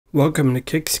Welcome to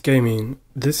Kicks Gaming.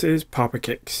 This is Papa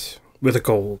Kicks with a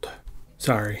gold.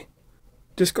 Sorry.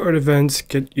 Discord events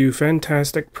get you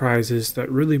fantastic prizes that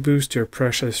really boost your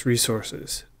precious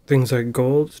resources. Things like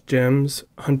gold, gems,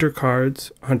 hunter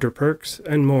cards, hunter perks,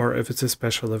 and more if it's a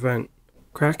special event.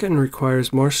 Kraken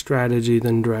requires more strategy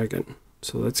than Dragon,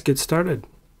 so let's get started.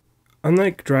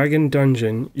 Unlike Dragon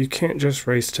Dungeon, you can't just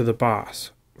race to the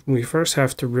boss. We first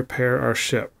have to repair our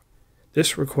ship.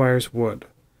 This requires wood.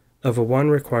 Level 1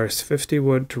 requires 50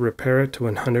 wood to repair it to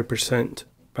 100%.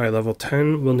 By level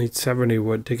 10, we'll need 70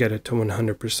 wood to get it to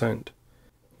 100%.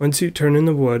 Once you turn in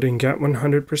the wood and get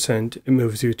 100%, it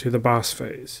moves you to the boss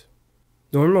phase.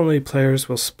 Normally, players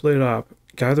will split up,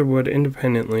 gather wood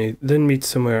independently, then meet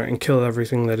somewhere and kill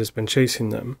everything that has been chasing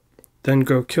them. Then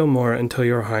go kill more until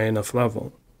you're high enough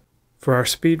level. For our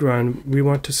speedrun, we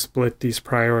want to split these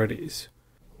priorities.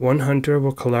 One hunter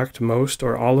will collect most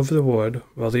or all of the wood,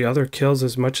 while the other kills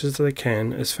as much as they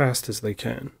can as fast as they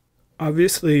can.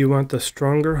 Obviously, you want the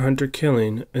stronger hunter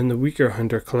killing and the weaker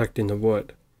hunter collecting the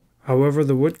wood. However,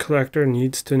 the wood collector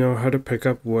needs to know how to pick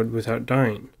up wood without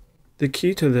dying. The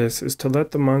key to this is to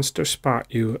let the monster spot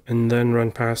you and then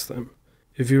run past them.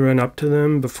 If you run up to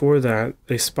them before that,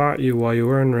 they spot you while you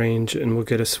are in range and will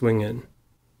get a swing in.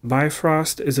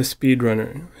 Bifrost is a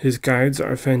speedrunner. His guides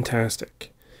are fantastic.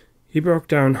 He broke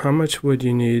down how much wood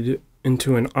you need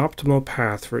into an optimal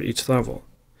path for each level.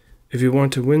 If you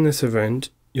want to win this event,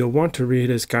 you'll want to read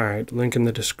his guide, link in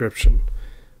the description.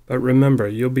 But remember,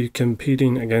 you'll be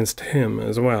competing against him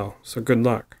as well, so good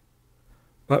luck.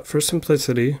 But for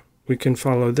simplicity, we can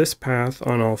follow this path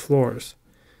on all floors.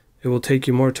 It will take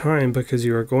you more time because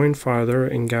you are going farther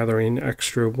and gathering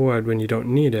extra wood when you don't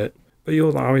need it, but you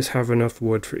will always have enough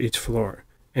wood for each floor,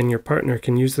 and your partner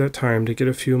can use that time to get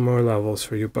a few more levels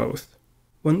for you both.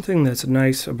 One thing that's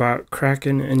nice about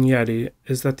Kraken and Yeti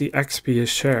is that the XP is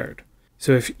shared.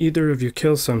 So if either of you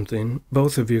kill something,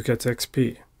 both of you gets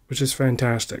XP, which is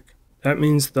fantastic. That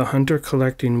means the hunter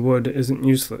collecting wood isn't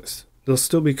useless. They'll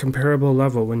still be comparable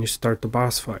level when you start the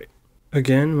boss fight.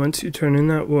 Again, once you turn in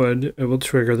that wood, it will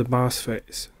trigger the boss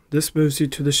phase. This moves you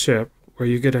to the ship, where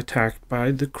you get attacked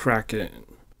by the Kraken.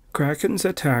 Kraken's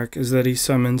attack is that he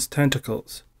summons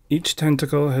tentacles. Each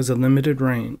tentacle has a limited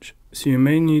range, so you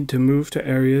may need to move to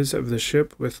areas of the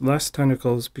ship with less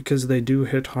tentacles because they do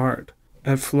hit hard.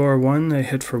 At floor 1, they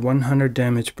hit for 100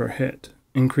 damage per hit,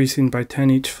 increasing by 10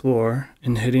 each floor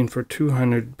and hitting for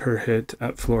 200 per hit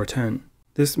at floor 10.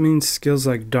 This means skills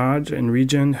like dodge and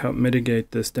regen help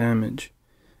mitigate this damage.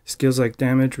 Skills like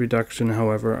damage reduction,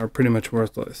 however, are pretty much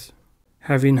worthless.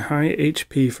 Having high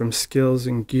HP from skills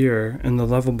and gear and the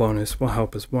level bonus will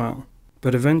help as well.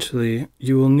 But eventually,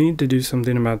 you will need to do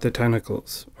something about the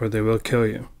tentacles, or they will kill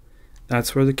you.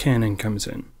 That's where the cannon comes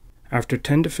in. After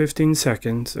 10 to 15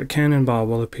 seconds, a cannonball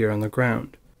will appear on the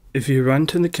ground. If you run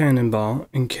to the cannonball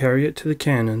and carry it to the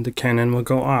cannon will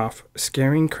go off,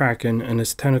 scaring Kraken and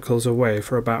his tentacles away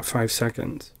for about 5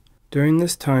 seconds. During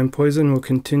this time, poison will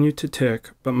continue to tick,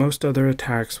 but most other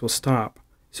attacks will stop.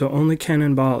 So only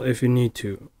cannonball if you need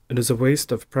to. It is a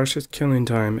waste of precious killing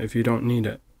time if you don't need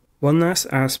it. One last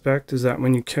aspect is that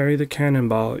when you carry the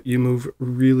cannonball, you move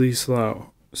really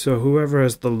slow. So whoever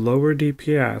has the lower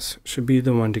DPS should be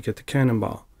the one to get the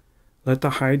cannonball. Let the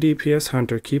high DPS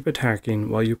hunter keep attacking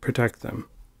while you protect them.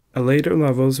 At later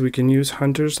levels, we can use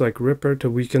hunters like Ripper to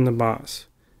weaken the boss.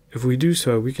 If we do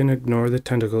so, we can ignore the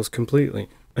tentacles completely.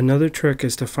 Another trick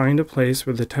is to find a place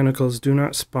where the tentacles do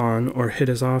not spawn or hit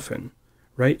as often.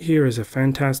 Right here is a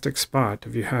fantastic spot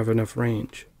if you have enough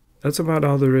range. That's about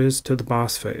all there is to the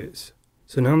boss phase.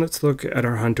 So now let's look at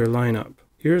our hunter lineup.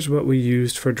 Here's what we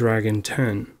used for Dragon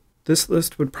 10. This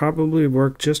list would probably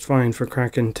work just fine for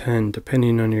Kraken 10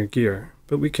 depending on your gear,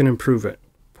 but we can improve it.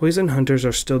 Poison hunters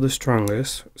are still the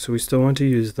strongest, so we still want to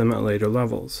use them at later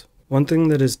levels. One thing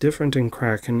that is different in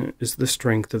Kraken is the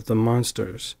strength of the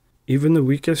monsters. Even the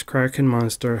weakest Kraken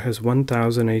monster has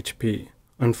 1000 HP.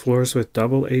 On floors with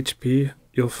double HP,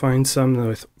 you'll find some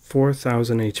with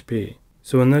 4000 HP.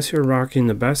 So unless you're rocking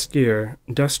the best gear,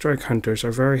 Deathstrike hunters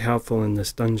are very helpful in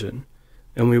this dungeon,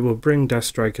 and we will bring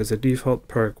Deathstrike as a default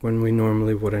perk when we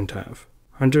normally wouldn't have.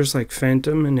 Hunters like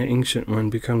Phantom and the Ancient One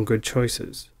become good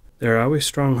choices. They are always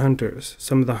strong hunters,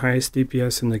 some of the highest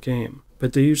DPS in the game,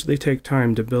 but they usually take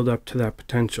time to build up to that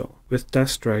potential. With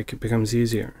Deathstrike, it becomes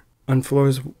easier. On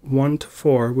floors 1 to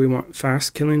 4, we want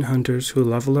fast-killing hunters who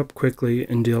level up quickly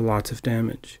and deal lots of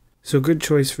damage. So good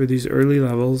choice for these early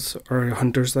levels are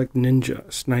hunters like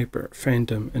Ninja, Sniper,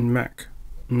 Phantom, and Mech.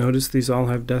 Notice these all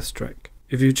have Deathstrike.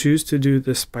 If you choose to do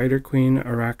the Spider Queen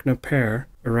Arachna pair,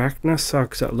 Arachna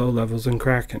sucks at low levels in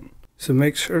Kraken. So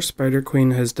make sure Spider Queen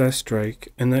has Death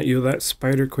Strike, and that you let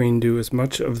Spider Queen do as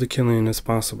much of the killing as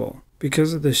possible.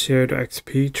 Because of the shared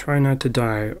XP, try not to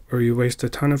die, or you waste a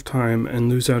ton of time and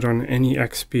lose out on any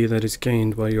XP that is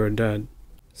gained while you are dead.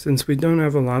 Since we don't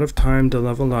have a lot of time to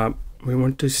level up, we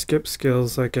want to skip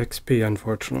skills like XP,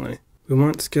 unfortunately. We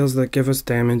want skills that give us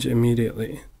damage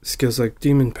immediately, skills like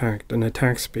Demon Pact and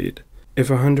Attack Speed. If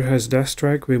a hunter has Death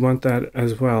Strike, we want that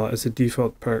as well as a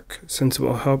default perk, since it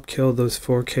will help kill those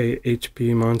 4k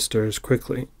HP monsters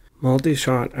quickly.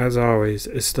 Multi-shot, as always,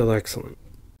 is still excellent.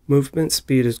 Movement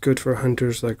speed is good for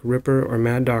hunters like Ripper or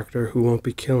Mad Doctor who won't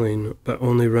be killing, but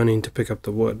only running to pick up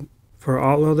the wood. For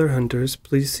all other hunters,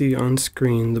 please see on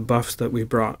screen the buffs that we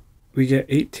brought. We get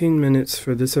 18 minutes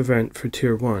for this event for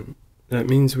Tier 1. That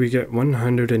means we get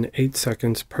 108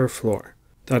 seconds per floor.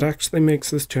 That actually makes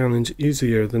this challenge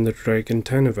easier than the Kraken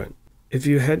 10 event. If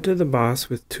you head to the boss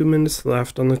with 2 minutes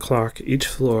left on the clock each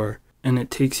floor, and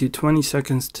it takes you 20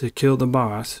 seconds to kill the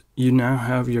boss, you now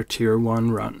have your Tier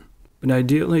 1 run. But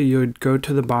ideally you would go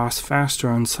to the boss faster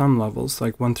on some levels,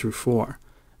 like 1 through 4,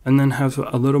 and then have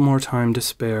a little more time to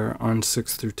spare on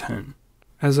 6 through 10.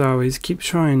 As always, keep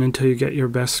trying until you get your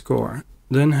best score.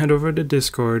 Then head over to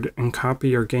Discord and copy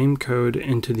your game code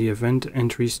into the event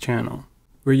entries channel.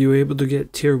 Were you able to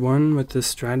get Tier 1 with this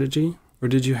strategy, or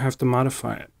did you have to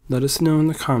modify it? Let us know in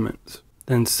the comments.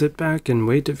 Then sit back and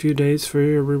wait a few days for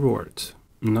your rewards.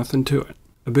 Nothing to it.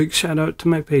 A big shout out to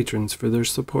my patrons for their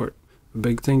support. A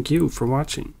big thank you for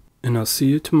watching, and I'll see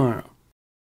you tomorrow.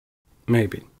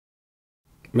 Maybe.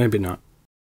 Maybe not.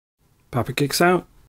 Papa Kicks out.